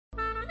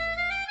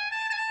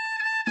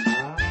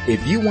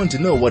If you want to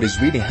know what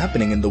is really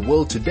happening in the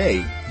world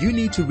today, you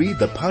need to read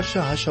the Parsha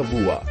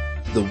HaShavua,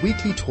 the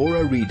weekly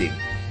Torah reading.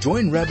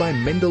 Join Rabbi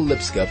Mendel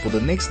Lipskar for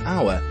the next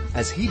hour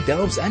as he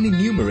delves and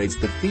enumerates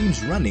the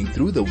themes running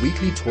through the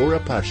weekly Torah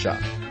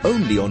Parsha,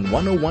 only on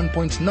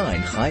 101.9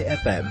 Chai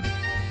FM.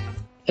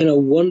 And a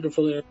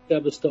wonderful Erev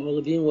Shabbos to all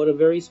of you, and what a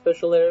very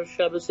special Erev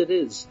Shabbos it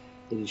is.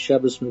 It is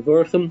Shabbos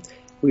Mevorchim.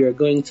 We are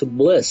going to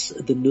bless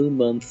the new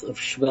month of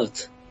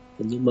Shvat,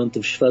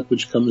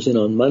 which comes in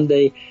on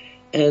Monday.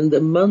 And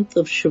the month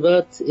of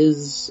Shvat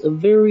is a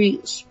very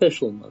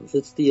special month.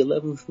 It's the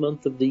 11th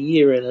month of the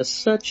year, and as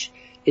such,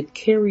 it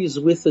carries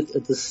with it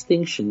a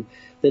distinction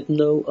that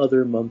no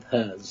other month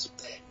has.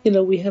 You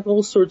know, we have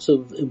all sorts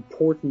of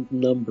important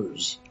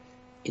numbers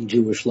in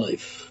Jewish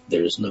life.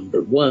 There's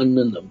number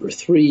 1, number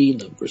 3,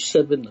 number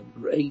 7,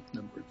 number 8,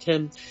 number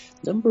 10.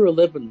 Number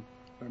 11,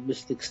 our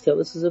mystics tell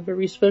us, is a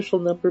very special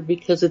number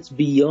because it's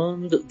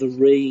beyond the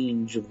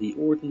range of the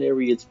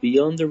ordinary. It's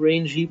beyond the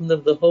range even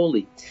of the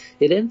holy.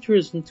 It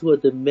enters into a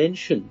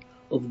dimension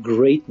of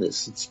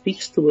greatness. It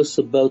speaks to us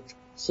about,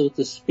 so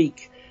to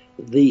speak,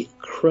 the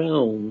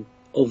crown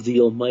of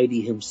the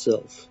Almighty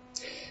Himself.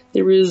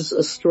 There is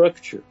a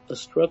structure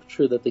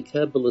that the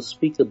Kabbalah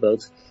speak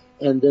about,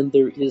 and then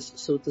there is,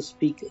 so to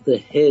speak, the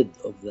head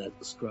of that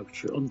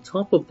structure. On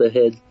top of the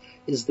head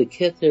is the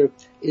Keter,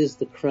 is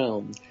the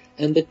crown.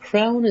 And the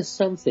crown is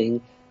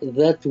something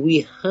that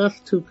we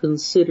have to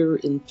consider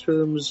in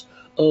terms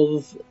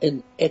of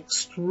an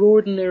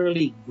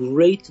extraordinarily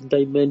great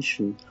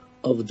dimension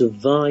of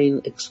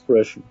divine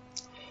expression.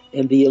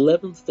 And the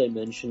 11th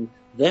dimension,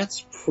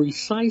 that's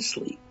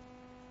precisely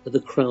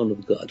the crown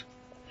of God.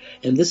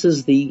 And this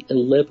is the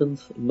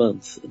 11th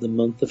month, the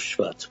month of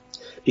Shvat,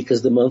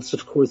 because the months,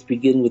 of course,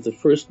 begin with the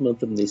first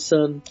month of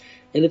Nisan,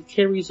 and it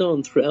carries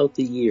on throughout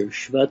the year,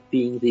 Shvat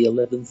being the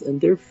 11th, and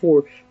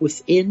therefore,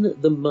 within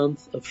the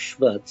month of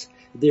Shvat,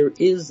 there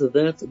is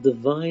that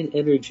divine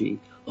energy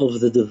of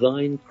the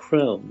divine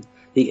crown,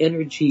 the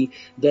energy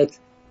that,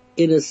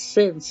 in a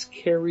sense,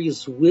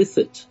 carries with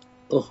it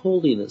a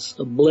holiness,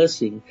 a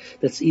blessing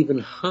that's even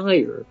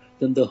higher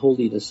than the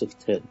holiness of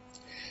 10.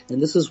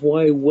 And this is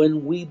why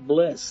when we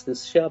bless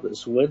this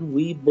Shabbos, when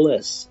we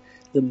bless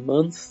the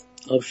month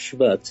of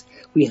Shvat,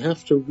 we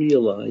have to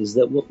realize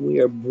that what we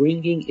are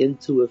bringing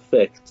into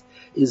effect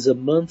is a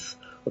month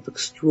of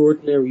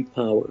extraordinary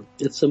power.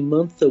 It's a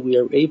month that we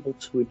are able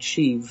to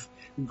achieve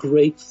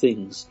great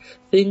things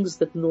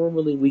that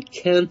normally we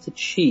can't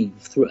achieve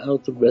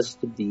throughout the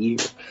rest of the year.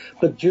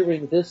 But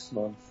during this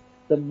month,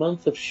 the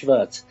month of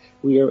Shvat,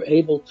 we are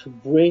able to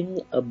bring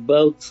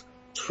about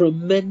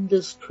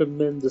tremendous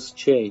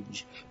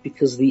change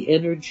because the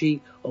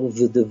energy of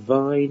the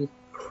divine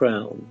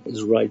crown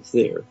is right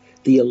there.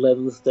 The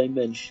 11th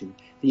dimension,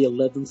 the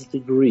 11th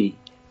degree,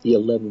 the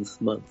 11th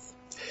month.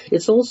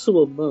 It's also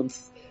a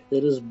month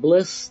that is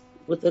blessed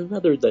with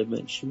another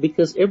dimension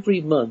because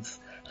every month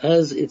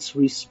has its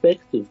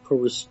respective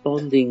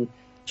corresponding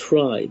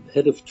tribe,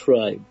 head of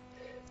tribe,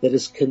 that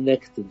is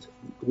connected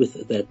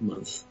with that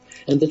month.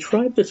 And the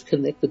tribe that's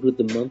connected with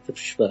the month of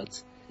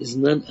Shvat is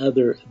none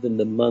other than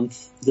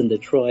the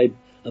tribe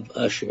of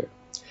Asher.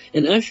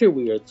 And Asher,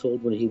 we are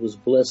told, when he was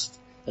blessed,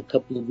 a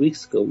couple of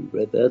weeks ago we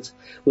read that,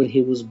 when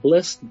he was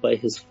blessed by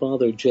his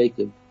father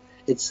Jacob,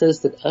 it says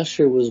that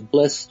Asher was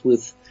blessed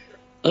with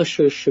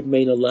Asher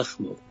Shemena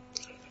Lachmo.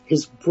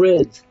 His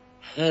bread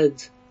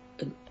had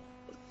a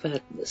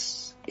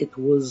fatness. It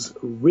was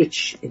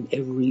rich in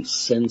every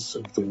sense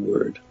of the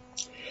word.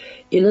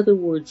 In other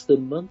words, the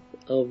month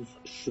of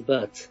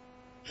Shvat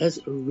has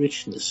a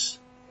richness.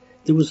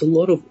 There was a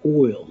lot of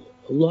oil,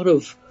 a lot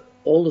of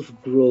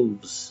olive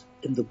groves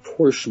in the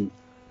portion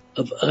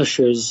of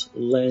Asher's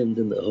land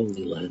in the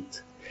Holy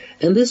Land.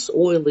 And this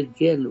oil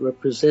again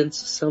represents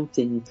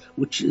something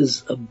which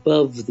is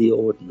above the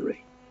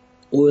ordinary.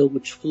 Oil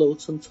which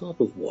floats on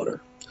top of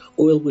water.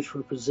 Oil which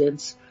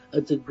represents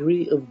a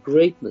degree of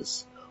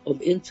greatness,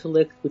 of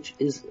intellect which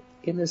is,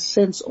 in a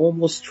sense,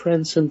 almost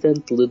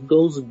transcendental. It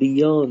goes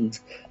beyond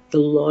the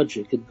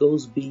logic. It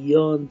goes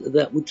beyond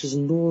that which is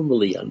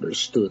normally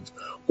understood.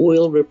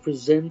 Oil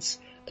represents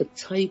a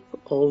type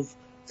of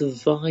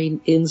divine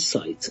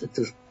insight, a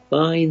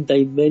divine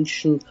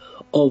dimension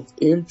of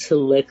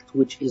intellect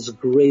which is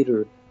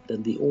greater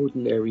than the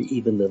ordinary,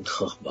 even than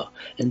Chachma.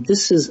 And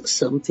this is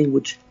something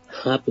which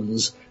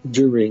happens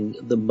during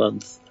the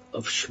month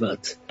of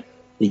Shvat.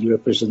 The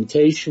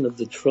representation of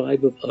the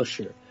tribe of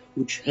Asher,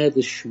 which had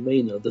the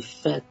Shemena, the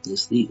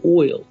fatness, the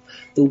oil,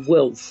 the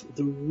wealth,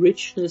 the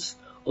richness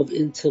of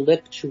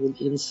intellectual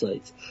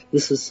insight.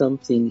 This is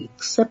something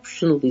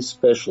exceptionally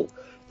special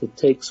that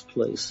takes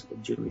place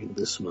during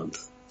this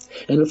month.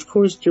 And of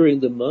course, during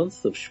the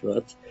month of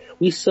Shvat,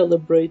 we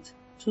celebrate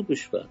Tu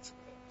B'Shvat.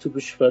 Tu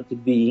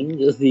B'Shvat being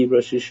the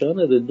Rosh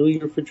Hashanah, the New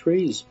Year for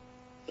trees.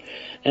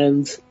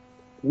 And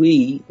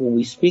when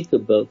we speak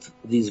about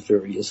these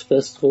various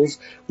festivals,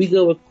 we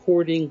go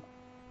according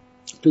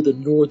to the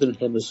Northern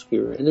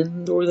Hemisphere. And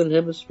in the Northern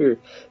Hemisphere,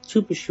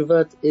 Tu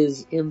B'Shvat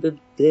is in the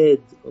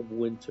dead of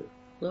winter.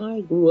 Now,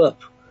 I grew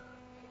up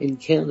in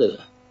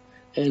Canada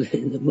And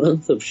in the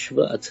month of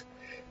Shvat,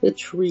 the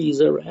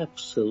trees are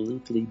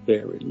absolutely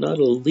barren. Not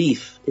a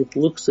leaf. It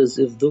looks as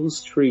if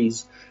those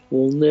trees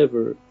will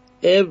never,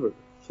 ever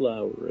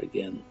flower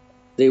again.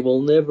 They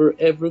will never,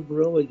 ever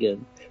grow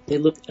again. They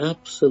look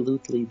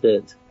absolutely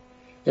dead.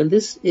 And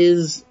this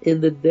is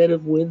in the dead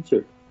of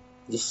winter,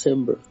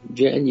 December,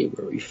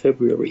 January,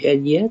 February.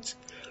 And yet,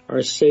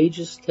 our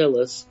sages tell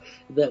us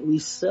that we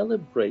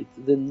celebrate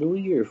the new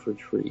year for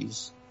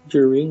trees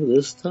during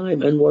this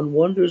time. And one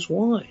wonders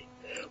why.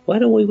 Why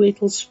don't we wait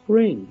till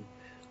spring,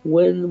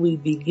 when we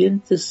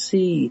begin to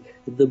see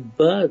the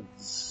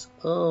buds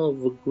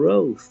of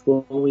growth,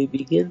 when we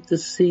begin to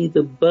see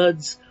the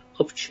buds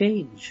of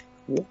change?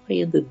 Why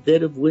in the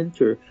dead of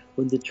winter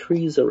when the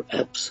trees are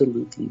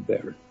absolutely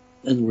barren?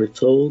 And we're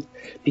told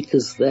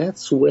because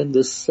that's when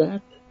the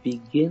sap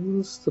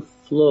begins to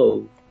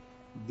flow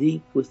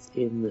deep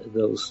within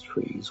those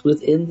trees.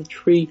 Within the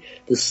tree,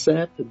 the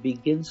sap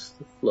begins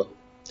to flow.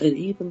 And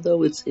even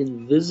though it's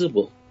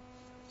invisible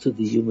to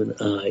the human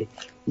eye,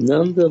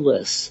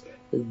 nonetheless,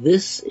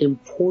 this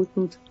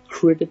important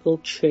critical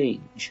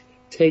change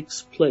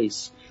takes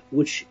place,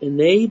 which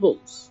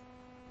enables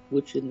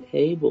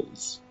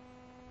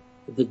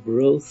the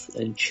growth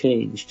and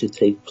change to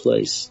take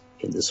place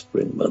in the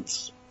spring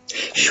months.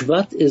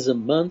 Shvat is a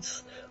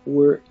month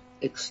where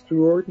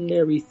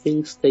extraordinary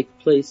things take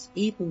place,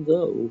 even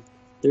though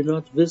they're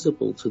not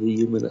visible to the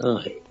human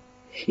eye,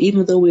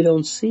 even though we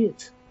don't see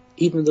it,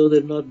 even though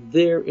they're not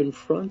there in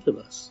front of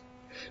us.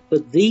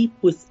 But deep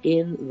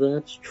within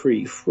that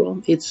tree,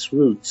 from its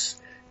roots,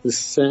 the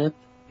sap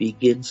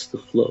begins to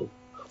flow.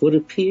 What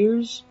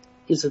appears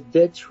is a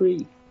dead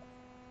tree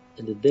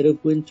in the dead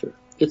of winter.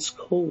 It's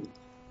cold.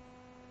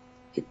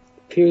 It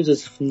appears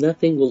as if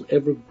nothing will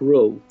ever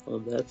grow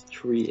on that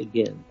tree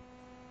again.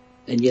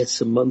 And yet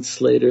some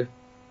months later,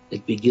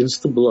 it begins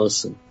to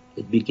blossom.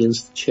 It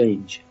begins to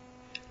change.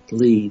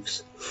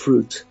 Leaves,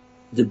 fruit,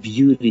 the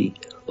beauty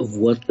of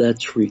what that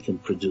tree can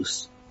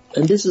produce.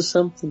 And this is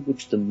something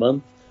which the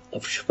month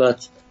of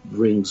Shvat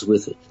brings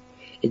with it.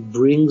 It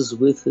brings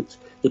with it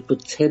the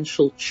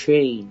potential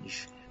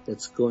change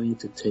that's going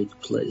to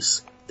take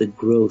place, the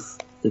growth,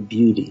 the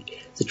beauty,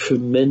 the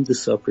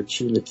tremendous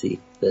opportunity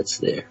that's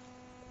there.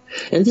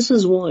 And this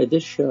is why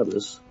this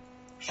Shabbos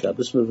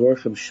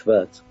Mevorchim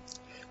Shvat,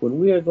 when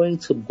we are going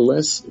to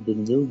bless the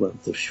new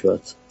month of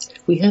Shvat,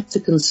 we have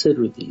to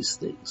consider these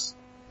things.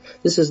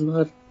 This is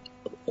not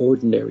an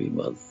ordinary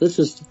month. This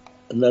is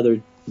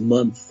another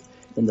month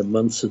in the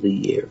months of the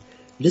year.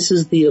 This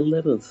is the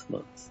 11th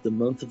month, the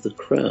month of the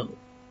crown.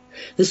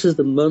 This is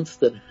the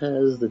month that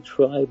has the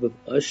tribe of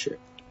Asher,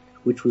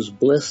 which was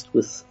blessed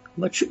with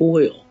much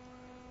oil,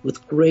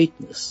 with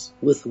greatness,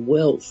 with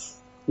wealth,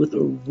 with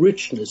a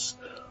richness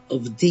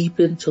of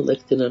deep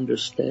intellect and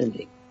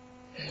understanding.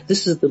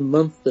 This is the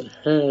month that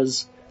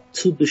has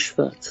Tu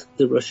B'Shvat,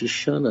 the Rosh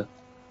Hashanah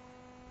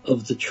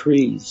of the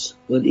trees,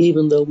 when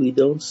even though we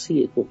don't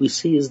see it, what we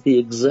see is the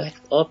exact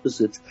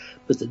opposite,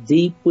 but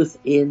deep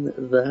within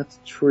that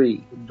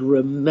tree,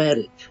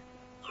 dramatic,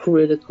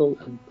 critical,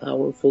 and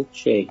powerful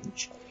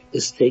change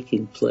is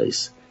taking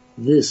place.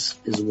 This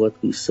is what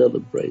we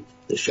celebrate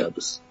the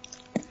Shabbos.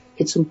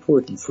 It's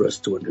important for us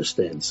to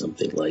understand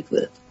something like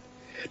that,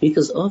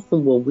 because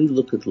often when we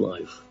look at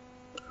life,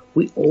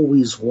 we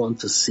always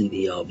want to see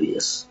the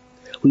obvious.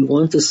 We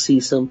want to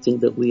see something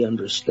that we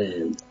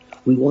understand.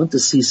 We want to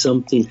see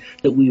something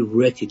that we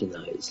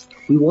recognize.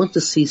 We want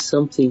to see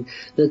something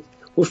that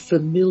we're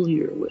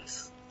familiar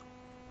with.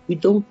 We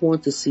don't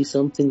want to see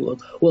something like,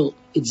 well,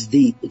 it's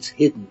deep, it's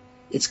hidden,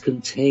 it's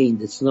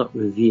contained, it's not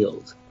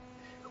revealed.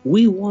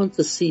 We want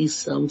to see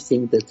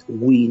something that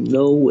we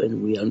know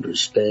and we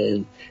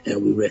understand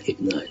and we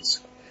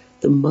recognize.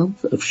 The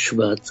month of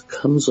Shvat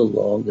comes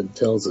along and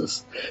tells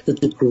us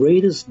that the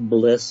greatest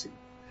blessing,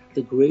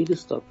 the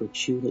greatest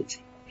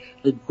opportunity,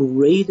 the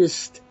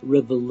greatest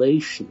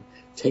revelation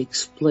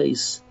takes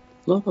place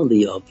not on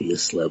the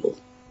obvious level,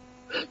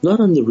 not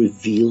on the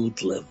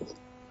revealed level,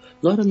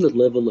 not on the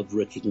level of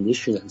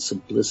recognition and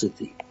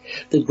simplicity.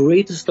 The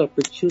greatest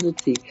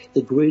opportunity,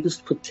 the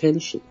greatest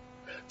potential,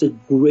 the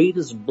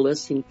greatest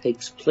blessing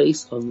takes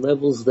place on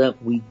levels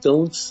that we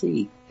don't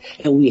see.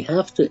 And we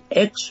have to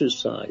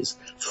exercise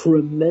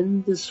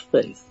tremendous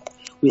faith.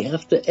 We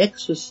have to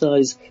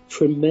exercise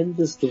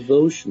tremendous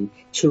devotion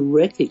to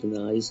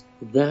recognize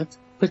that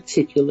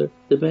particular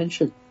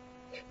dimension.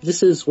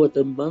 This is what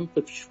the month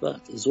of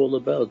Shvat is all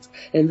about.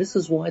 And this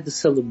is why the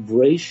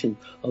celebration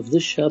of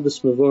this Shabbos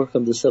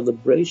Mevorchim, the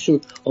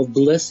celebration of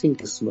blessing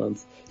this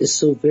month, is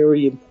so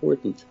very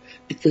important,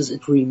 because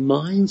it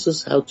reminds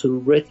us how to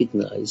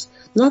recognize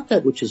not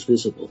that which is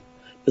visible,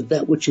 but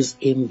that which is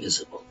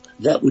invisible,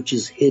 that which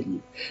is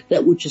hidden,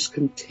 that which is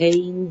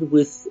contained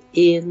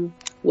within,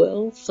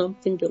 well,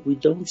 something that we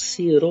don't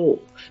see at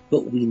all,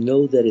 but we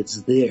know that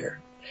it's there.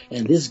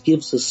 And this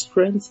gives us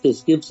strength,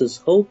 this gives us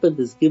hope, and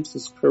this gives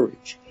us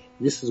courage.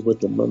 This is what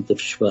the month of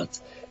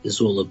Shvat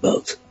is all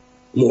about.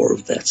 More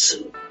of that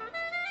soon.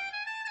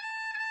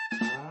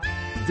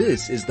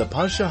 This is the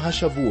Parsha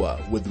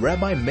Hashavua with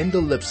Rabbi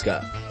Mendel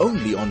Lipskar,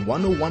 only on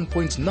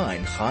 101.9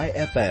 Chai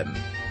FM.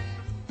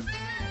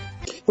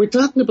 We're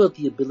talking about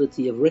the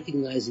ability of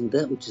recognizing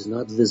that which is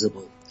not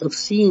visible, of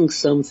seeing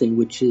something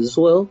which is,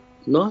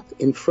 not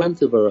in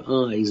front of our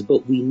eyes,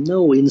 but we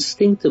know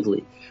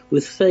instinctively,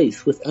 with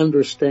faith, with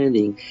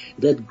understanding,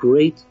 that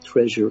great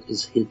treasure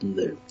is hidden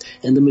there.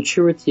 And the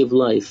maturity of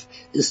life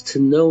is to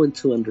know and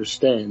to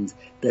understand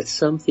that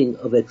something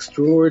of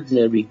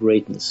extraordinary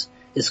greatness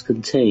is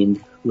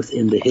contained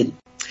within the hidden.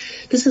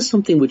 This is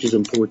something which is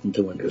important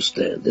to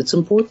understand. It's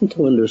important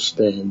to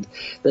understand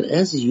that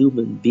as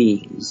human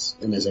beings,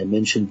 and as I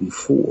mentioned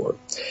before,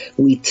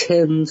 we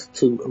tend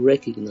to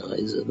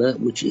recognize that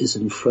which is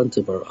in front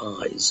of our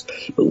eyes.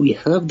 But we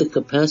have the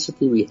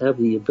capacity, we have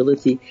the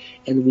ability,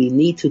 and we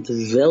need to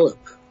develop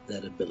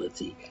that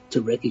ability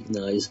to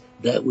recognize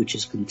that which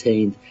is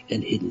contained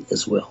and hidden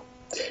as well.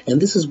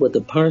 And this is what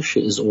the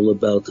Parsha is all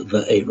about,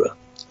 Vaeira.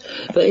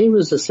 Vaeira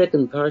is the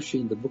second Parsha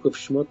in the book of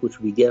Shemot,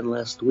 which began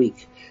last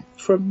week.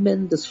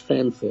 Tremendous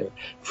fanfare,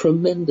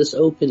 tremendous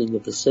opening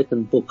of the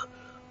second book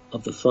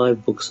of the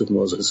 5 books of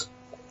Moses.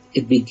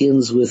 It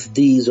begins with,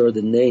 these are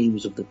the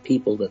names of the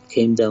people that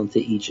came down to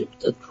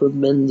Egypt. A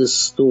tremendous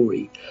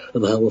story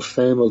of how a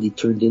family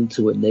turned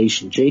into a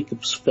nation.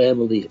 Jacob's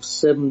family of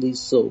 70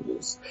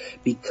 souls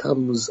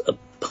becomes a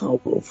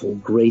powerful,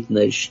 great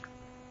nation.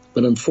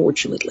 But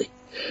unfortunately,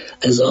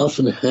 as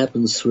often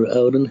happens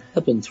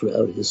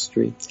throughout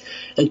history,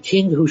 a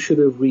king who should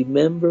have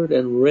remembered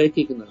and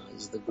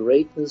recognized the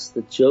greatness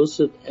that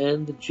Joseph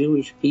and the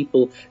Jewish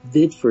people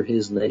did for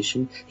his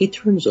nation, he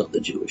turns on the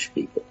Jewish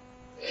people.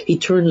 He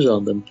turns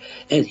on them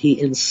and he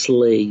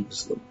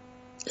enslaves them.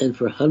 And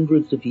for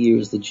hundreds of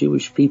years, the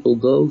Jewish people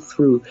go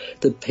through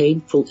the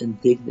painful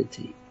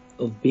indignity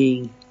of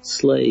being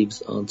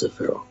slaves unto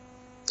Pharaoh.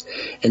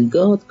 And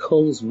God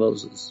calls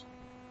Moses,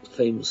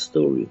 famous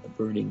story of the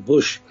burning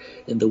bush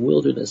in the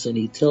wilderness, and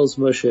he tells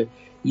Moshe,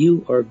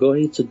 you are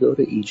going to go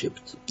to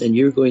Egypt and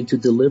you're going to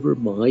deliver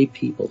my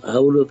people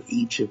out of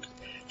Egypt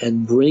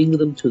and bring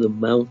them to the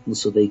mountain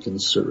so they can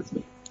serve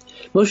me.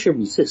 Moshe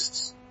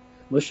resists.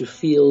 Moshe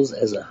feels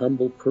as a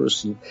humble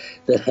person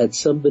that had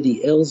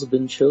somebody else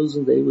been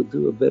chosen, they would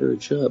do a better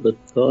job. But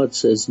God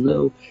says,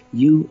 no,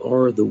 you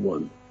are the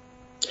one.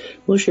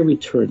 Moshe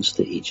returns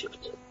to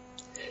Egypt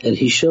and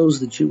he shows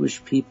the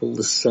Jewish people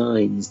the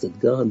signs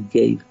that God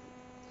gave,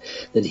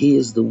 that he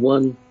is the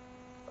one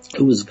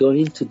who is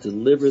going to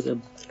deliver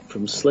them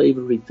from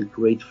slavery to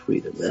great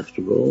freedom.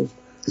 After all,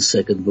 the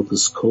second book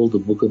is called the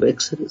book of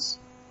Exodus.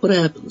 What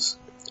happens?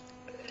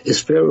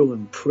 Is Pharaoh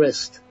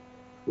impressed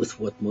with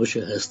what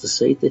Moshe has to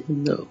say to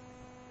him? No.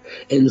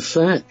 In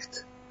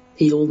fact,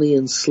 he only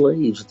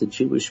enslaves the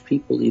Jewish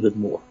people even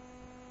more.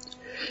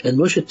 And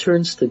Moshe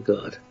turns to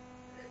God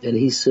and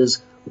he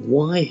says,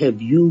 why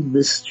have you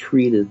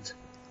mistreated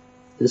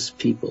this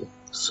people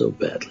so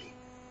badly?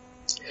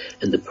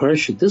 And the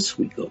Parsha this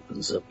week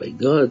opens up by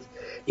God,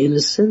 in a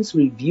sense,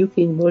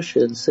 rebuking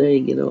Moshe and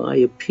saying, I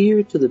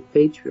appeared to the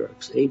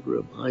patriarchs,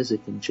 Abraham,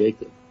 Isaac, and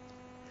Jacob,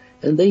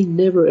 and they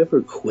never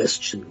ever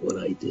questioned what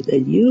I did.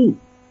 And you,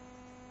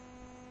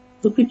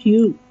 look at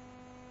you.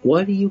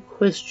 Why do you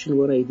question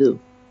what I do?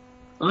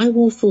 I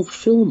will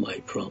fulfill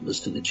my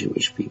promise to the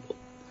Jewish people.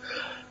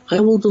 I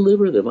will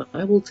deliver them.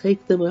 I will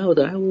take them out.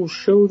 I will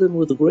show them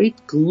with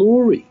great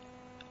glory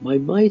my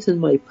might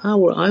and my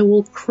power. I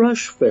will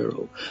crush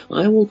Pharaoh.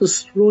 I will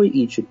destroy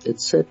Egypt,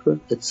 etc.,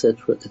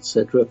 etc.,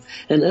 etc.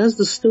 And as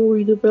the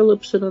story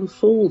develops and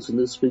unfolds in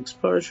this week's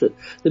Parsha,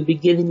 the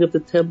beginning of the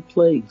 10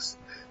 plagues,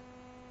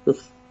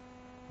 the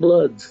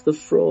blood, the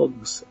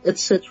frogs,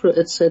 etc.,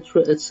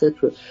 etc.,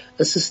 etc.,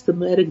 a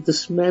systematic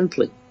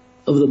dismantling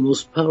of the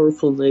most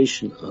powerful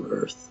nation on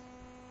earth.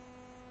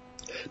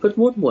 But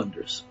one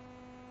wonders,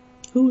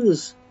 who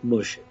is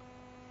Moshe?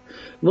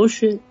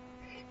 Moshe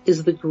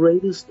is the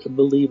greatest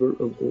believer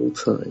of all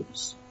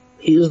times.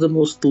 He is the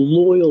most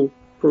loyal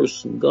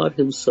person. God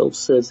himself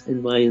says,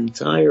 in my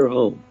entire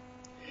home,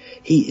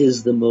 he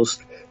is the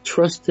most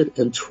trusted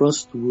and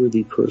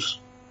trustworthy person.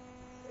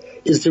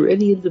 Is there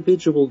any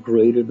individual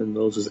greater than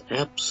Moses?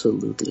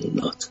 Absolutely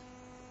not.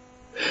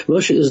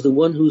 Moshe is the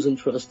one who's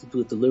entrusted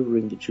with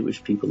delivering the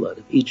Jewish people out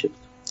of Egypt.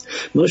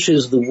 Moshe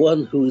is the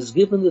one who is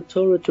given the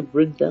Torah to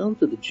bring down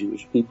to the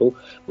Jewish people.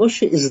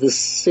 Moshe is the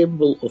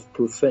symbol of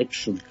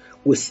perfection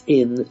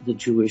within the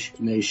Jewish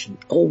nation.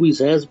 Always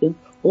has been,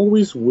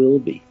 always will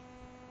be.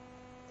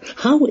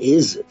 How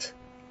is it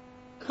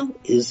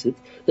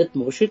that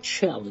Moshe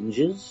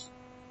challenges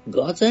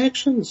God's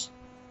actions?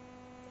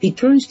 He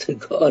turns to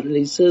God and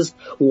he says,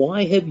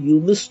 why have you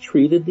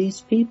mistreated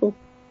these people?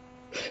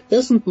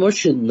 Doesn't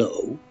Moshe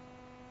know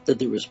that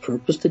there is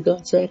purpose to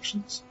God's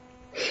actions?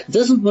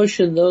 Doesn't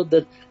Moshe know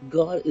that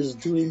God is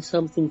doing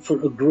something for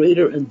a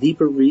greater and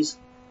deeper reason?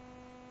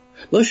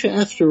 Moshe,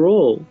 after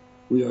all,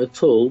 we are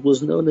told,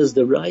 was known as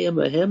the Raya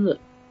Mahemna.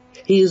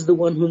 He is the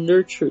one who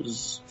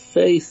nurtures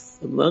faith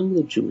among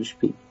the Jewish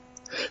people.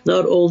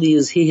 Not only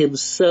is he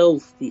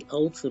himself the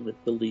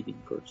ultimate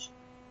believing person,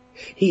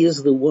 he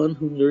is the one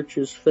who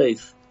nurtures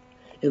faith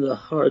in the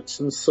hearts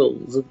and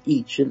souls of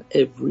each and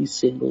every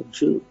single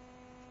Jew.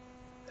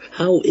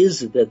 How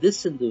is it that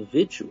this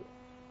individual,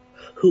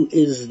 who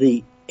is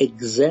the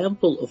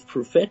example of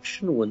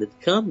perfection when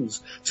it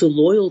comes to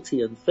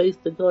loyalty and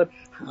faith to God,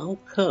 how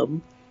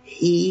come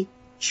he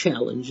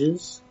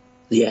challenges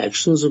the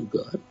actions of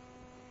God?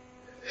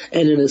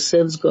 And in a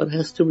sense, God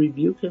has to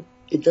rebuke him.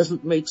 It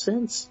doesn't make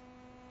sense.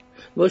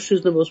 Moshe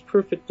is the most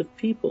perfect of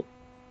people.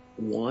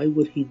 Why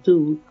would he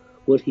do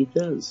what he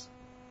does?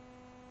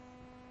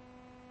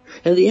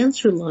 And the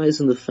answer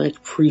lies in the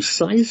fact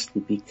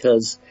precisely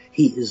because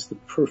he is the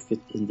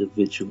perfect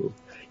individual.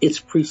 It's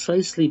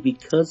precisely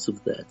because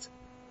of that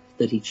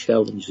he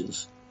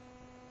challenges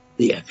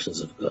the actions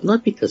of God.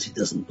 Not because he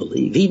doesn't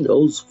believe. He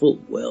knows full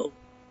well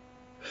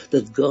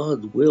that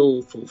God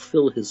will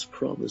fulfill his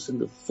promise in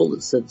the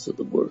fullest sense of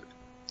the word.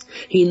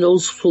 He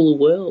knows full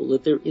well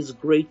that there is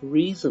great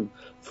reason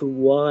for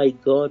why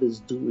God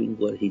is doing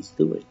what he's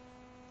doing.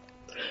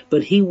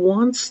 But he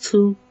wants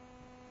to,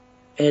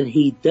 and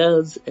he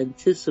does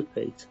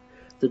anticipate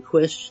the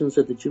questions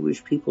that the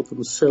Jewish people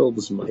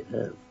themselves might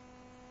have.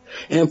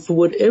 And for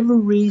whatever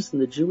reason,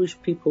 the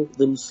Jewish people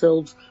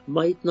themselves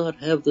might not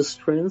have the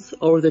strength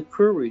or the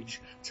courage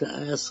to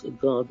ask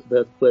God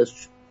that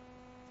question.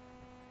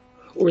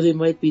 Or they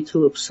might be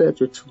too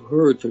upset or too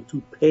hurt or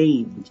too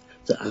pained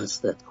to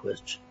ask that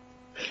question.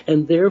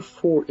 And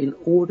therefore, in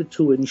order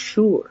to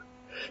ensure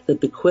that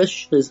the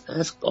question is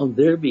asked on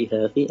their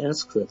behalf, he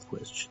asks that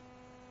question.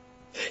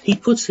 He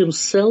puts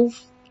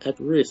himself at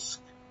risk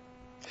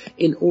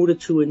in order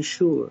to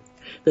ensure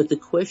that the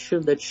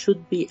question that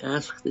should be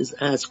asked is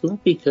asked,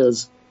 not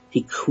because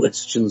he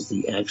questions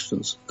the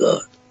actions of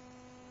God.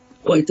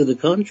 Quite to the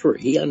contrary,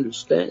 he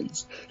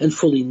understands and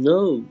fully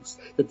knows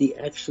that the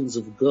actions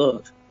of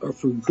God are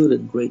for good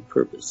and great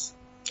purpose.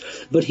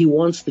 But he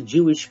wants the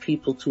Jewish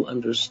people to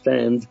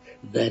understand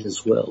that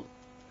as well,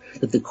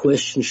 that the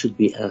question should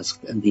be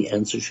asked and the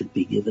answer should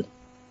be given.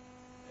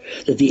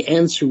 That the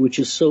answer, which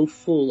is so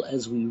full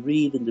as we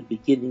read in the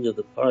beginning of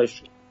the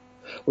Parsha,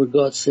 where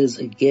God says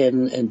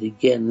again and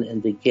again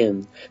and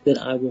again that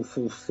I will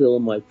fulfill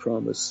my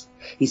promise.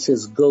 He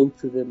says, go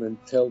to them and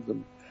tell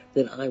them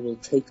that I will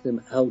take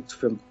them out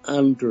from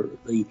under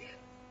the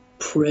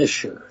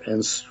pressure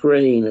and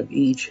strain of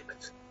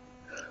Egypt.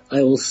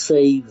 I will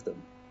save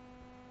them.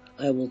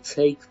 I will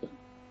take them.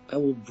 I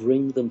will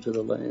bring them to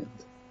the land.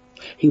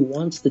 He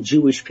wants the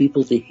Jewish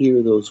people to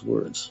hear those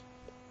words.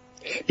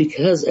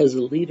 Because as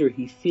a leader,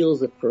 he feels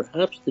that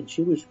perhaps the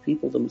Jewish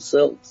people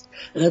themselves,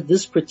 at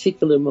this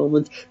particular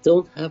moment,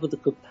 don't have the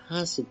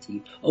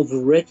capacity of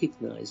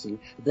recognizing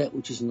that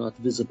which is not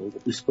visible,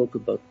 that we spoke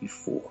about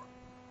before.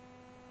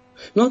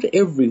 Not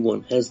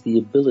everyone has the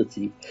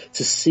ability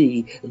to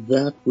see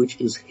that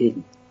which is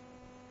hidden.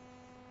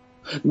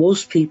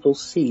 Most people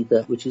see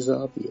that which is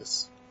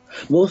obvious.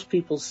 Most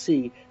people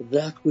see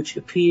that which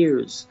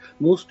appears.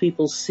 Most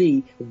people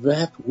see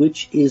that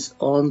which is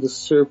on the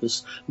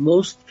surface.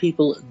 Most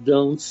people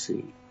don't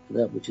see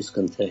that which is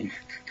contained.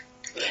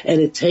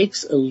 And it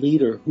takes a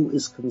leader who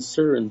is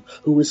concerned,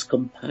 who is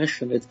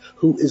compassionate,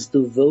 who is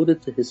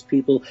devoted to his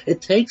people.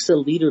 It takes a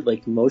leader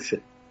like Moshe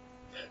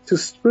to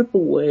strip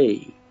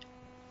away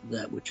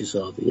that which is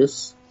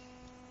obvious,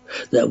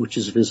 that which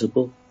is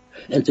visible,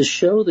 and to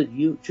show that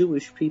you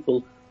Jewish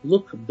people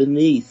look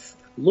beneath.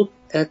 Look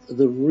at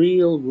the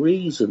real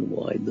reason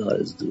why God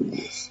is doing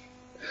this.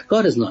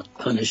 God is not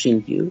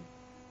punishing you.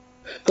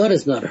 God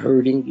is not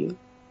hurting you.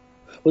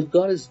 What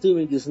God is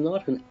doing is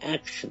not an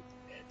action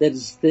that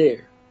is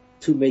there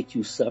to make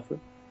you suffer.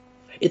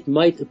 It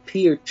might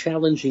appear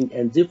challenging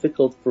and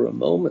difficult for a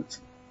moment,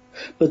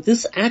 but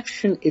this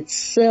action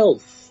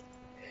itself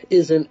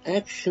is an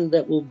action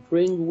that will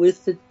bring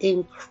with it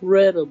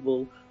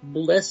incredible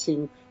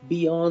blessing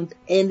beyond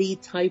any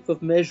type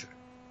of measure.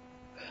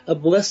 A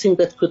blessing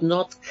that could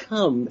not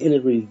come in a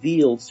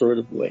revealed sort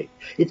of way.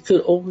 It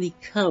could only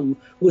come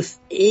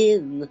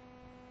within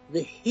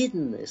the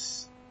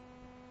hiddenness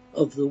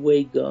of the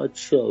way God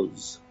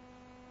chose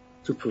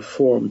to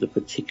perform the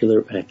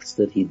particular acts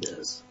that he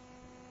does.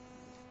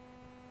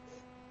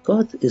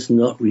 God is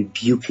not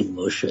rebuking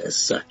Moshe as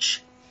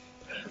such.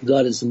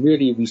 God is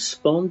merely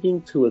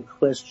responding to a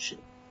question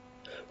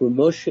where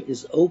Moshe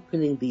is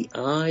opening the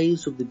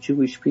eyes of the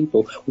Jewish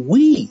people.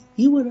 We,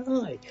 you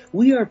and I,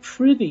 we are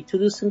privy to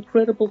this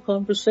incredible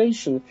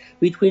conversation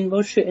between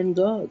Moshe and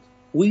God.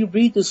 We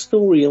read the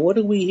story, and what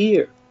do we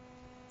hear?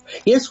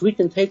 Yes, we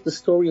can take the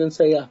story and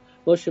say,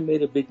 Moshe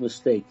made a big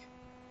mistake.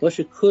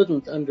 Moshe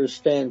couldn't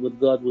understand what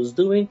God was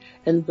doing,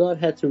 and God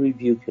had to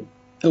rebuke him.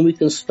 And we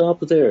can stop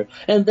there.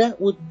 And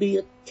that would be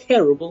a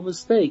terrible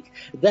mistake.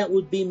 That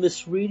would be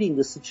misreading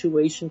the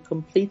situation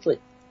completely.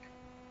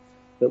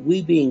 But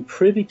we being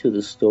privy to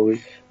the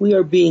story, we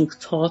are being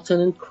taught an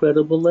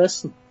incredible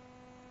lesson.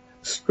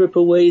 Strip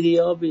away the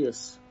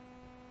obvious.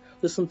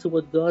 Listen to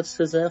what God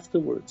says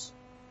afterwards.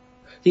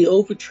 The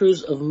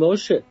overtures of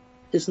Moshe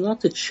is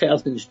not to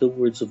challenge the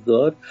words of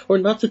God or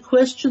not to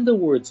question the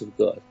words of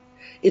God.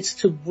 It's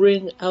to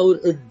bring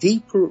out a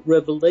deeper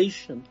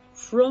revelation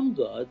from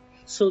God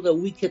so that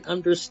we can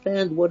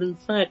understand what in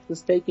fact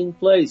is taking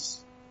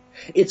place.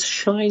 It's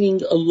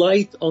shining a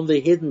light on the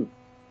hidden.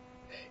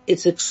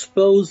 It's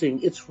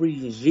exposing, it's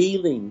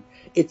revealing,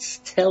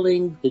 it's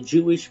telling the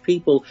Jewish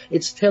people,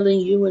 it's telling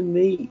you and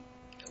me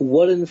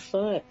what in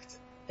fact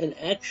an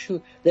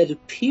action that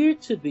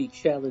appeared to be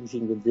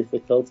challenging and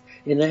difficult,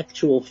 in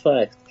actual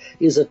fact,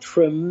 is a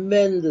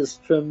tremendous,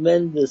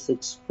 tremendous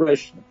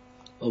expression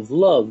of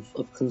love,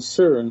 of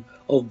concern,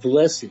 of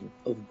blessing,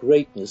 of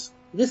greatness.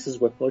 This is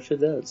what Moshe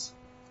does.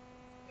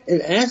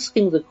 In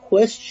asking the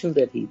question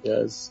that he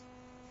does,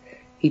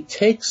 he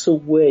takes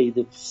away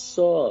the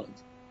facade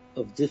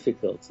of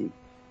difficulty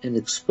and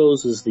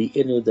exposes the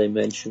inner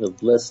dimension of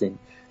blessing,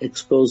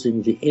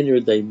 exposing the inner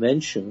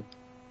dimension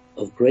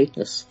of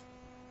greatness.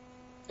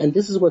 And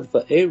this is what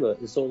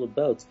Vaeira is all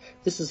about.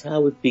 This is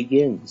how it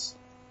begins.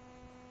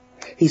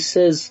 He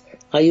says,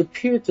 I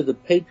appeared to the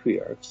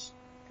patriarchs,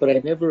 but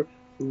I never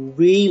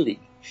really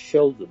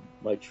showed them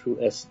my true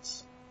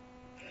essence.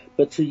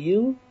 But to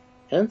you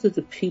and to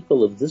the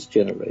people of this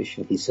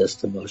generation, he says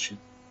to Moshe,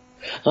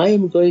 I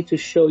am going to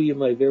show you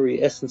my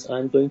very essence.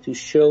 I'm going to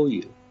show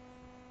you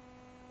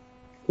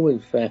who in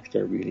fact I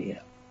really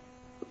am.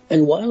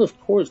 And while of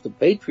course the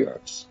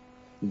patriarchs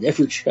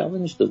never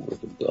challenged the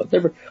word of God,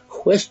 never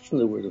questioned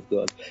the word of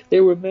God, they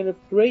were men of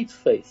great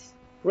faith,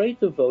 great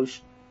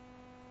devotion,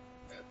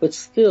 but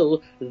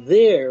still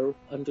their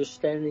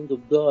understanding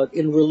of God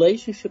in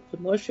relationship to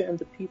Moshe and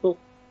the people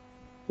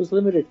was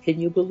limited. Can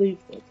you believe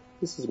that?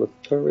 This is what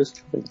the Torah is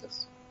telling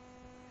us.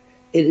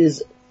 It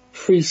is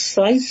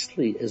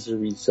precisely as a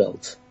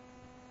result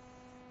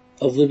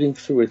of living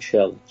through a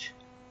challenge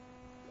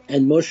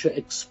and Moshe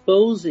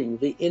exposing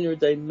the inner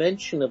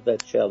dimension of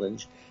that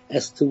challenge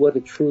as to what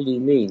it truly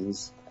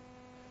means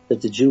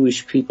that the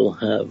Jewish people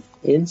have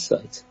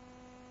insight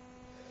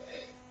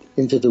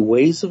into the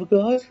ways of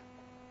God,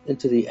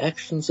 into the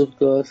actions of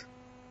God,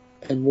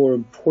 and more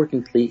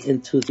importantly,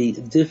 into the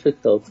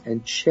difficult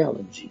and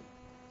challenging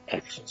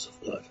actions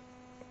of God.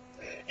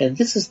 And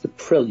this is the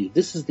prelude,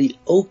 this is the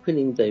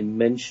opening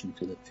dimension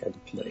to the 10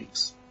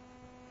 plagues.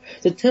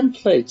 The 10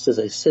 plagues, as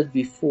I said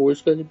before,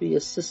 is going to be a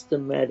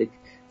systematic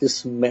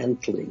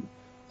dismantling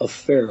of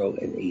Pharaoh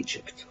in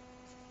Egypt.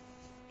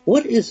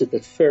 What is it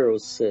that Pharaoh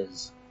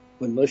says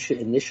when Moshe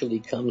initially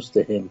comes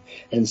to him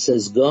and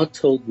says, God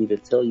told me to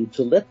tell you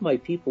to let my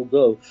people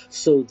go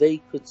so they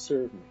could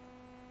serve me?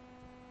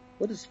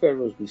 What is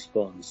Pharaoh's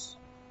response?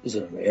 Is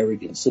it an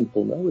arrogant,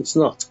 simple no? It's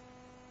not.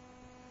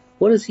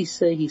 What does he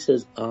say? He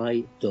says,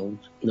 I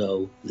don't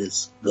know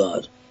this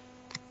God.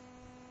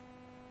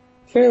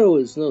 Pharaoh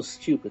is no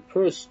stupid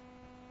person.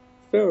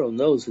 Pharaoh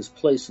knows his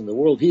place in the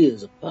world. He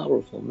is a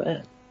powerful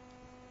man.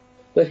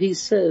 But he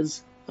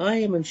says, I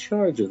am in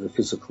charge of the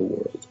physical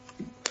world.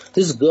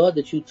 This God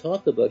that you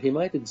talk about, he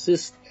might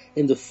exist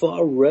in the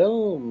far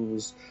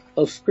realms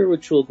of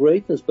spiritual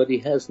greatness, but he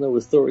has no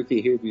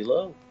authority here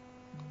below.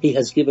 He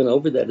has given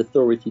over that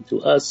authority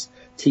to us,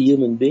 to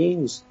human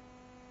beings.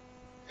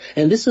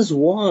 And this is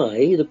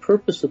why the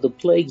purpose of the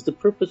plagues, the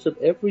purpose of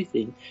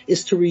everything,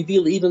 is to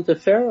reveal even to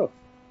Pharaoh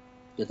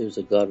that there's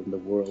a God in the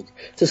world,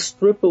 to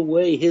strip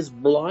away his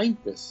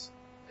blindness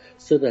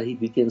so that he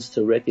begins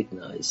to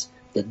recognize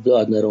that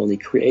God not only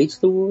creates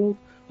the world,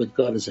 but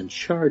God is in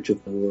charge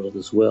of the world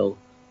as well.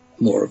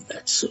 More of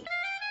that soon.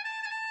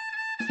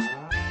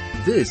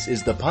 This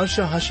is the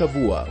Parsha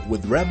Hashavua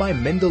with Rabbi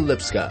Mendel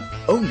Lipskar,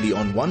 only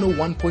on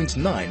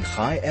 101.9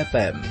 Chai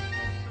FM.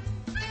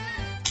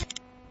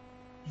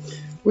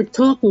 We're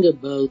talking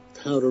about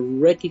how to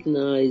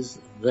recognize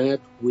that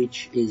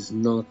which is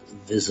not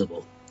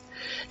visible.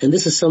 And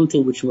this is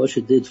something which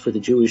Moshe did for the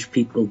Jewish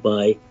people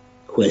by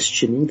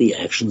questioning the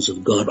actions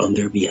of God on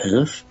their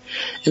behalf.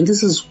 And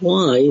this is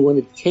why when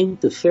it came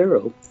to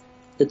Pharaoh,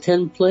 the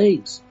 10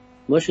 plagues,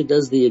 Moshe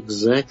does the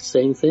exact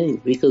same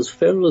thing, because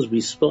Pharaoh's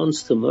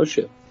response to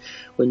Moshe,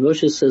 when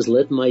Moshe says,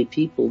 let my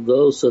people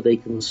go so they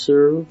can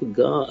serve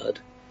God,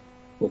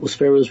 what was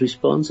Pharaoh's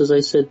response? As I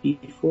said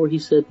before, he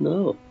said,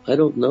 no, I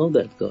don't know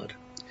that God.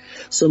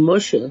 So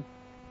Moshe,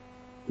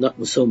 not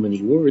with so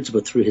many words,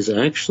 but through his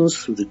actions,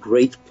 through the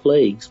great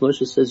plagues,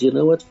 Moshe says, you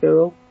know what,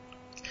 Pharaoh?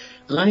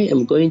 I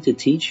am going to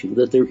teach you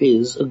that there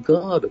is a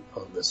God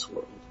upon this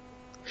world.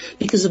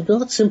 Because if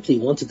God simply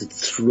wanted to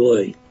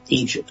destroy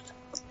Egypt,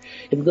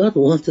 if God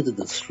wanted to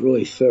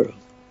destroy Pharaoh,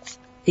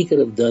 he could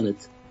have done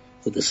it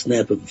with a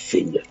snap of a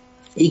finger.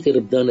 He could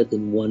have done it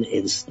in one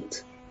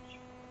instant.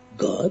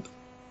 God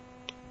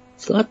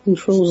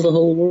controls the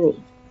whole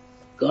world.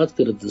 God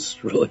could have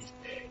destroyed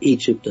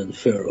Egypt and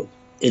Pharaoh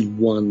in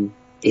one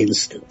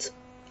instant.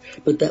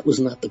 But that was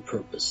not the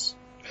purpose.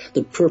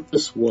 The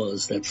purpose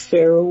was that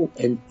Pharaoh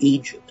and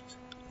Egypt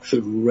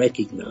should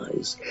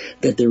recognize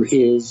that there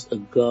is a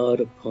God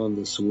upon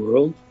this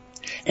world,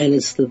 and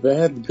it's to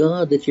that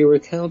God that you're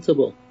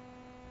accountable.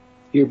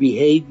 Your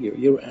behavior,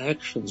 your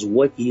actions,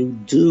 what you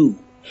do,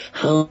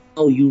 how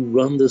you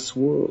run this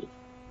world.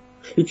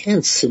 You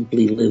can't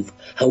simply live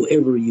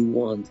however you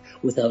want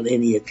without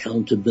any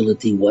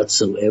accountability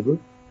whatsoever.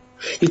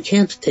 You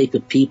can't take a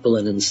people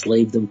and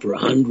enslave them for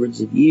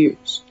hundreds of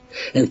years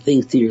and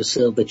think to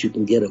yourself that you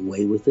can get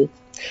away with it.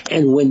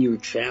 And when you're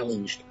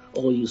challenged,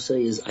 all you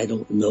say is, I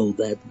don't know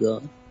that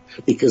God,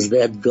 because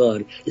that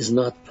God is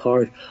not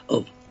part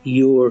of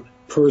your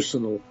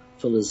personal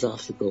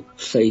philosophical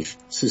faith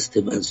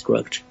system and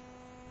structure.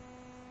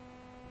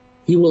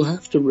 You will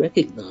have to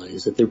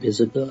recognize that there is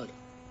a God.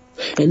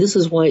 And this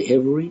is why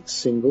every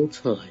single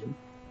time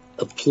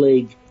a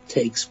plague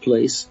takes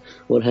place,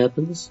 what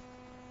happens?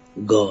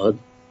 God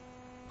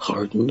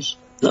hardens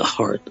the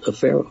heart of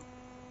Pharaoh.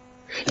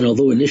 And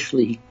although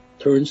initially he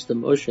turns to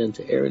Moshe and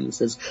to Aaron and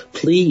says,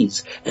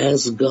 please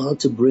ask God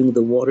to bring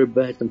the water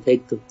back and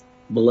take the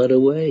blood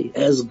away.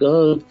 Ask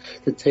God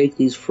to take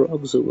these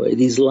frogs away,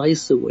 these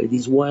lice away,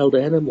 these wild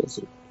animals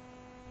away.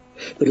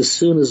 But as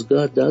soon as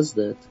God does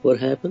that, what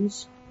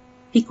happens?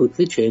 He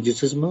quickly changes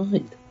his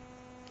mind,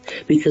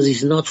 because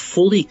he's not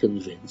fully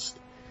convinced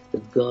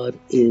that God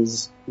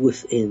is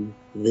within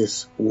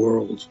this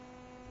world.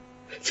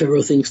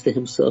 Pharaoh thinks to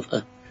himself,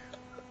 a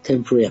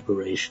temporary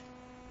apparition.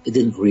 It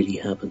didn't really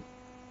happen.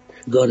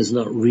 God is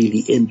not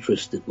really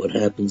interested what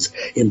happens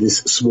in this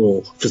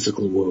small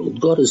physical world.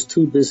 God is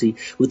too busy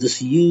with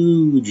this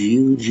huge,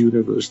 huge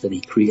universe that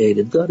he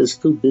created. God is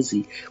too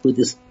busy with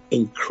this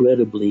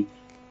incredibly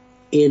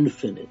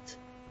infinite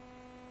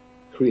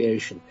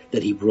creation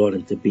that he brought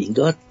into being.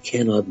 God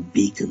cannot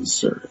be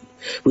concerned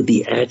with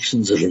the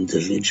actions of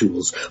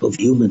individuals, of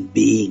human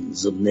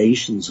beings, of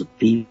nations, of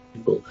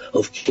people,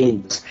 of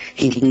kings.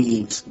 He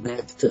leaves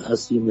that to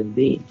us human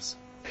beings.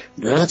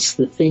 That's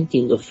the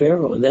thinking of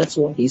Pharaoh, and that's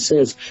why he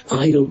says,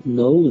 I don't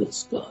know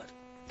this God.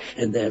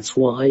 And that's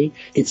why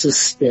it's a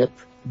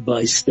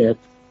step-by-step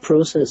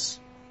process.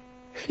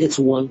 It's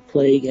one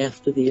plague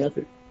after the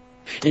other.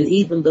 And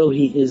even though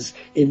he is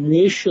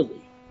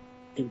initially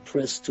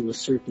impressed to a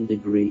certain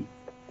degree,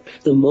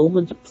 the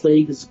moment the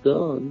plague is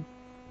gone,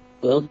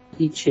 well,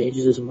 he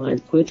changes his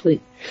mind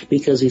quickly,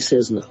 because he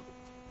says, no,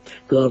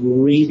 God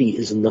really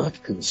is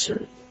not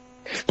concerned.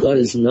 God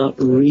is not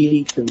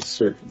really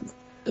concerned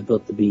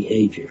about the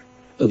behavior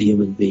of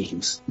human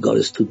beings. God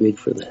is too big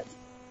for that.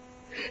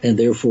 And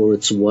therefore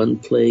it's one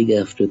plague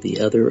after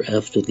the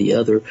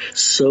other,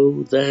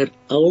 so that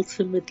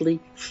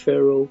ultimately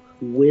Pharaoh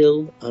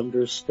will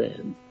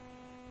understand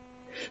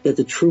that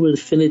the true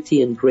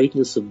infinity and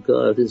greatness of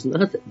God is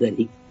not that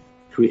he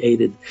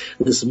created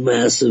this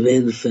massive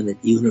infinite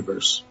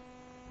universe.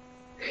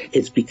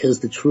 It's because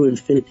the true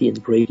infinity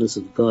and greatness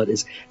of God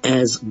is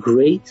as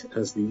great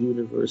as the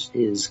universe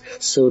is,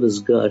 so does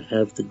God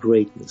have the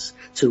greatness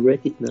to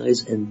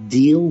recognize and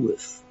deal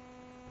with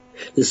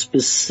the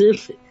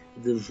specific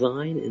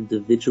divine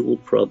individual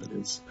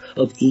providence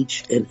of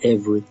each and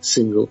every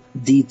single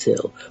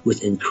detail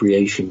within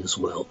creation as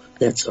well.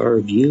 That's our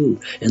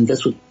view, and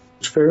that's what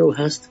Pharaoh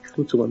has to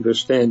come to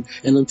understand.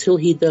 And until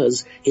he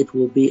does, it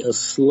will be a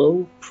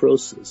slow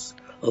process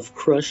of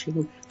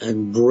crushing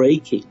and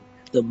breaking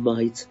the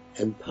might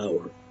and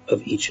power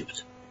of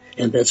Egypt.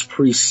 And that's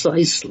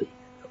precisely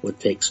what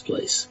takes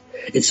place.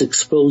 It's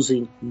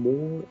exposing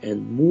more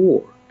and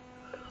more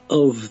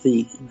of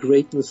the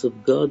greatness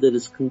of God that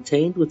is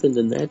contained within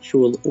the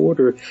natural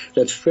order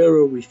that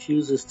Pharaoh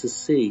refuses to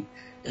see.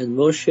 And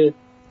Moshe,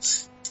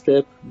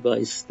 step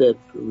by step,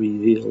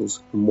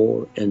 reveals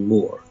more and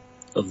more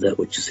of that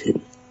which is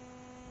hidden.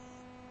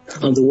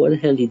 On the one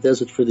hand, he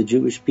does it for the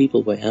Jewish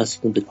people by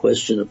asking the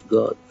question of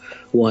God,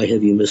 why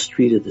have you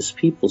mistreated this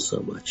people so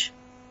much?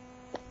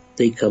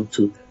 They come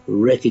to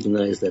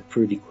recognize that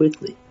pretty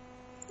quickly.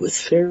 With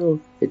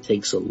Pharaoh, it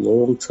takes a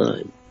long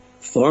time,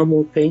 far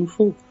more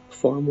painful,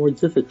 far more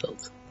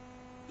difficult.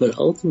 But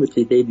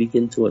ultimately, they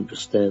begin to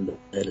understand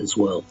that as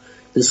well.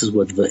 This is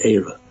what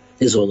Vaeira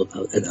is all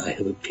about, and I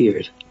have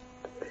appeared.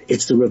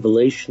 It's the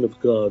revelation of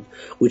God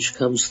which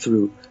comes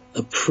through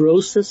a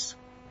process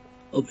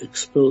of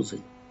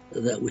exposing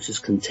that which is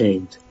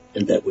contained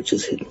and that which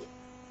is hidden.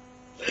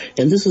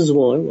 And this is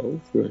why, well,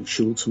 if you're in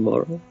shul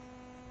tomorrow,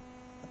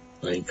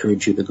 I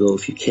encourage you to go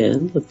if you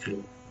can. If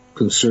you're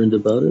concerned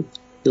about it,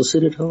 you'll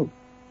sit at home.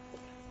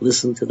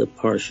 Listen to the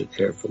Parsha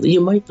carefully.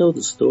 You might know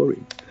the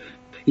story.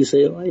 You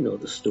say, oh, I know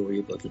the story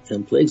about the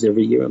 10 plagues.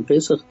 Every year on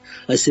Pesach,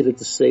 I sit at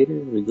the Seder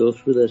and we go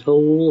through that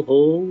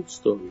whole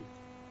story.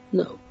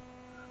 No.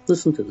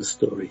 Listen to the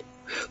story.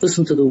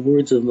 Listen to the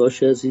words of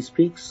Moshe as he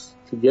speaks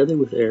together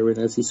with Aaron,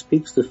 as he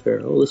speaks to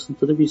Pharaoh. Listen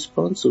to the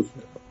response of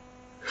Pharaoh.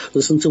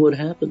 Listen to what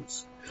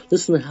happens.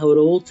 Listen to how it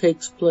all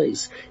takes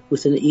place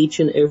within each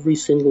and every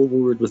single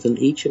word, within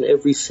each and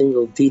every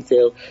single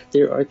detail.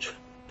 There are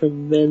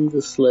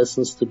tremendous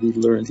lessons to be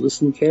learned.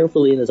 Listen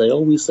carefully, and as I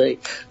always say,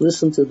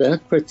 listen to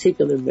that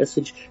particular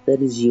message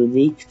that is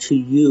unique to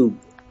you.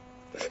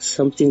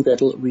 Something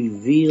that will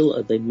reveal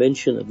a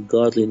dimension of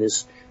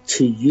godliness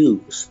to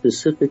you,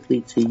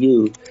 specifically to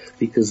you,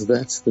 because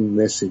that's the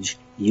message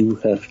you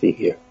have to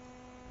hear.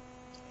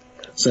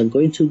 So I'm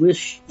going to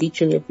wish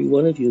each and every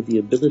one of you the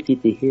ability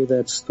to hear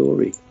that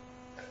story,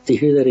 to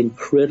hear that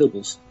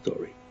incredible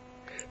story,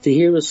 to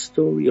hear a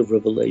story of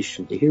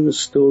revelation, to hear a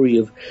story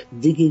of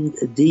digging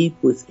deep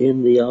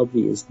within the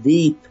obvious,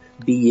 deep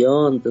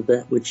beyond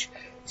that which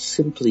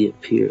simply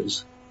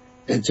appears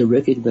and to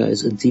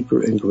recognize a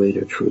deeper and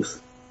greater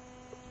truth.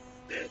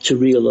 To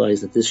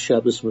realize that this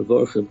Shabbos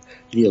Mevorchim,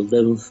 the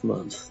 11th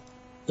month,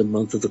 the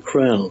month of the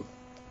crown,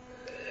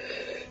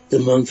 the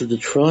month of the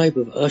tribe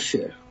of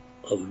Asher,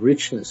 of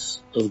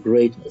richness, of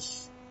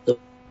greatness, the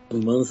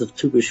month of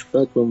Tu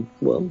B'Shvat,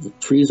 well, the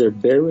trees are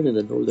barren in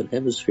the northern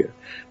hemisphere,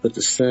 but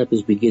the sap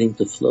is beginning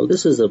to flow.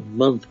 This is a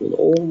month with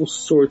all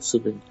sorts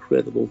of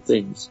incredible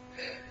things.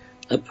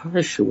 A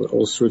parsha where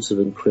all sorts of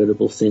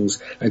incredible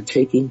things are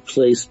taking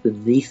place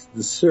beneath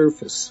the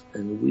surface,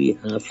 and we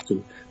have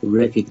to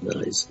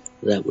recognize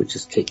that which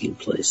is taking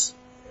place.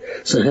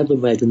 So have a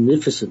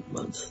magnificent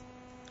month,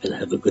 and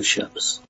have a good Shabbos.